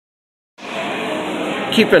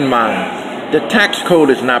Keep in mind, the tax code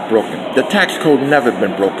is not broken. The tax code never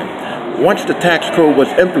been broken. Once the tax code was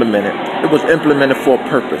implemented, it was implemented for a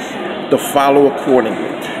purpose, to follow accordingly.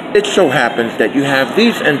 It so happens that you have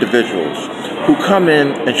these individuals who come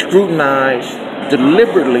in and scrutinize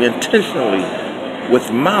deliberately, intentionally,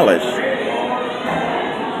 with malice,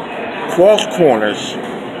 cross corners,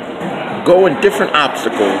 go in different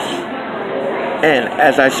obstacles, and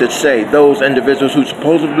as I should say, those individuals who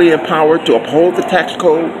supposedly empowered to uphold the tax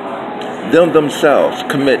code, them themselves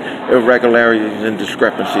commit irregularities and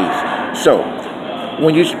discrepancies. So,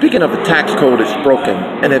 when you're speaking of the tax code is broken,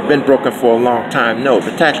 and it had been broken for a long time, no,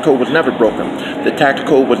 the tax code was never broken. The tax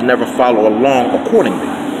code was never followed along accordingly.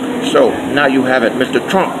 So, now you have it. Mr.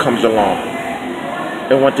 Trump comes along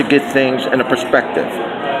and wants to get things in a perspective.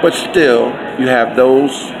 But still, you have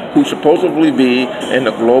those who supposedly be in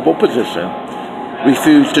a global position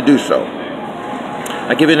refuse to do so.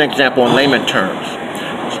 I'll give you an example in layman terms.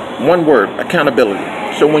 One word, accountability.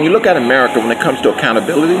 So when you look at America when it comes to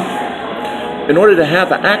accountability, in order to have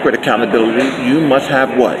the accurate accountability, you must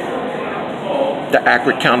have what? The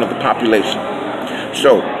accurate count of the population.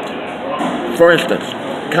 So, for instance,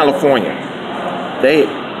 California, they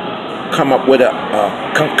come up with a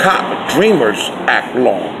concoct Dreamers Act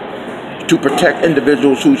law to protect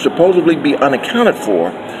individuals who supposedly be unaccounted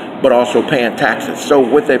for, but also paying taxes. So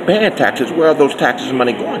with their paying taxes, where are those taxes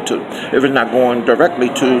money going to? If it's not going directly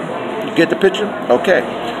to, you get the picture? Okay.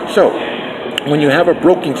 So when you have a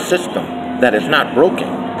broken system that is not broken,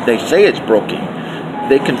 they say it's broken,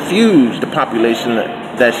 they confuse the population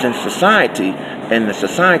that's in society, and the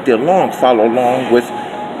society along follow along with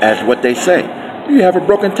as what they say. You have a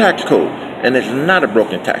broken tax code, and it's not a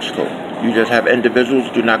broken tax code. You just have individuals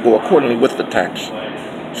who do not go accordingly with the tax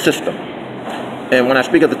system. And when I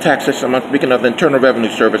speak of the tax system, I'm speaking of the Internal Revenue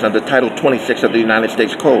Service under Title 26 of the United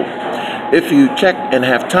States Code. If you check and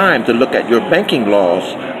have time to look at your banking laws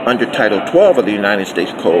under Title 12 of the United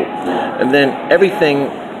States Code, and then everything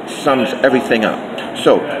sums everything up.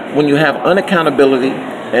 So when you have unaccountability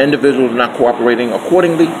and individuals not cooperating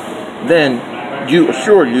accordingly, then you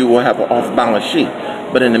will have an off-balance sheet.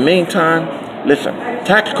 But in the meantime, listen,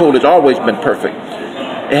 tax code has always been perfect.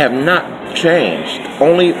 It have not changed,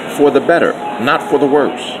 only for the better, not for the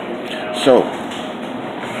worse. So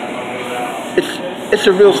it's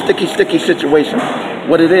a real sticky situation.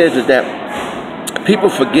 What it is that people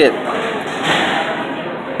forget.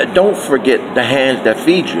 Don't forget the hands that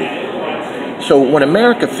feed you. So when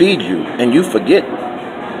America feeds you and you forget,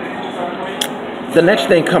 the next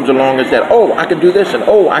thing comes along is that, oh, I can do this and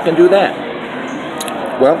oh, I can do that.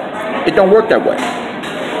 Well, it don't work that way.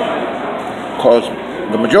 Because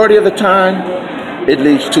the majority of the time, it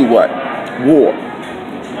leads to what? War.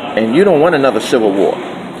 And you don't want another civil war.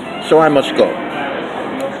 So I must go.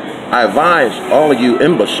 I advise all of you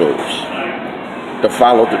imbeciles to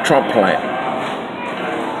follow the Trump plan.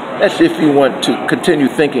 That's if you want to continue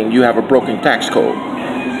thinking you have a broken tax code.